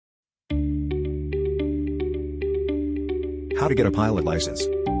How to get a pilot license.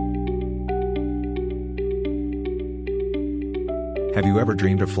 Have you ever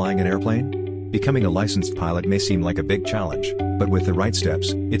dreamed of flying an airplane? Becoming a licensed pilot may seem like a big challenge, but with the right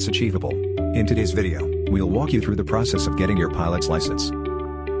steps, it's achievable. In today's video, we'll walk you through the process of getting your pilot's license.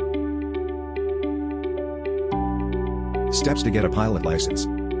 Steps to get a pilot license.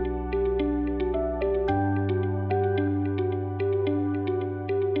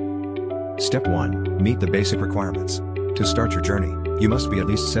 Step 1. Meet the basic requirements. To start your journey, you must be at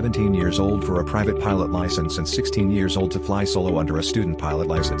least 17 years old for a private pilot license and 16 years old to fly solo under a student pilot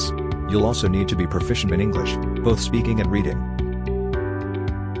license. You'll also need to be proficient in English, both speaking and reading.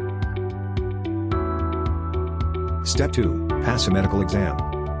 Step 2. Pass a medical exam.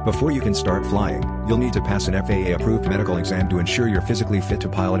 Before you can start flying, you'll need to pass an FAA-approved medical exam to ensure you're physically fit to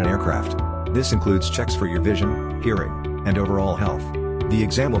pilot an aircraft. This includes checks for your vision, hearing, and overall health. The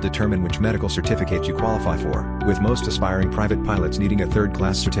exam will determine which medical certificate you qualify for, with most aspiring private pilots needing a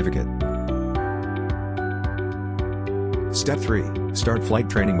third-class certificate. Step 3. Start flight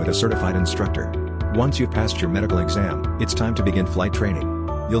training with a certified instructor. Once you've passed your medical exam, it's time to begin flight training.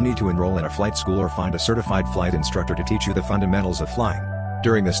 You'll need to enroll in a flight school or find a certified flight instructor to teach you the fundamentals of flying.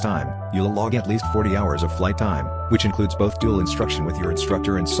 During this time, you'll log at least 40 hours of flight time, which includes both dual instruction with your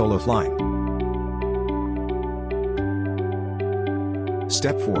instructor and solo flying.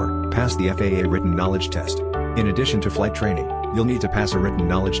 Step 4. Pass the FAA written knowledge test. In addition to flight training, you'll need to pass a written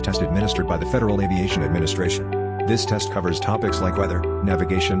knowledge test administered by the Federal Aviation Administration. This test covers topics like weather,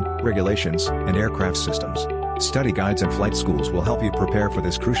 navigation, regulations, and aircraft systems. Study guides and flight schools will help you prepare for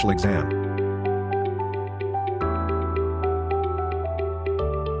this crucial exam.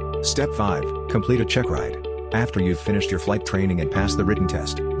 Step 5. Complete a check ride. After you've finished your flight training and passed the written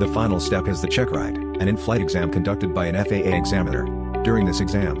test, the final step is the check ride, an in-flight exam conducted by an FAA examiner. During this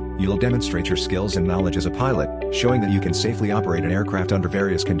exam, you'll demonstrate your skills and knowledge as a pilot, showing that you can safely operate an aircraft under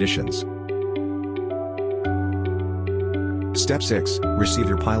various conditions. Step 6. Receive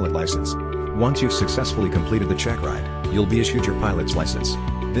your pilot license. Once you've successfully completed the check ride, you'll be issued your pilot's license.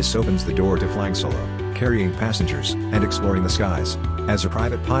 This opens the door to flying solo, carrying passengers, and exploring the skies. As a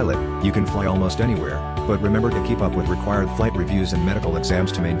private pilot, you can fly almost anywhere, but remember to keep up with required flight reviews and medical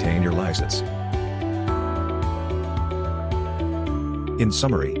exams to maintain your license. In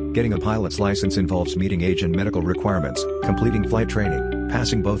summary, getting a pilot's license involves meeting age and medical requirements, completing flight training,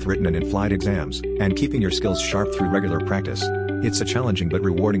 passing both written and in-flight exams, and keeping your skills sharp through regular practice. It's a challenging but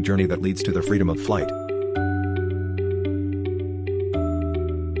rewarding journey that leads to the freedom of flight.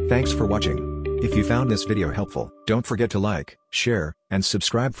 Thanks for watching. If you found this video helpful, don't forget to like, share, and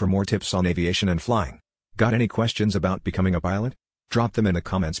subscribe for more tips on aviation and flying. Got any questions about becoming a pilot? Drop them in the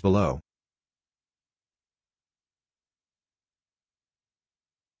comments below.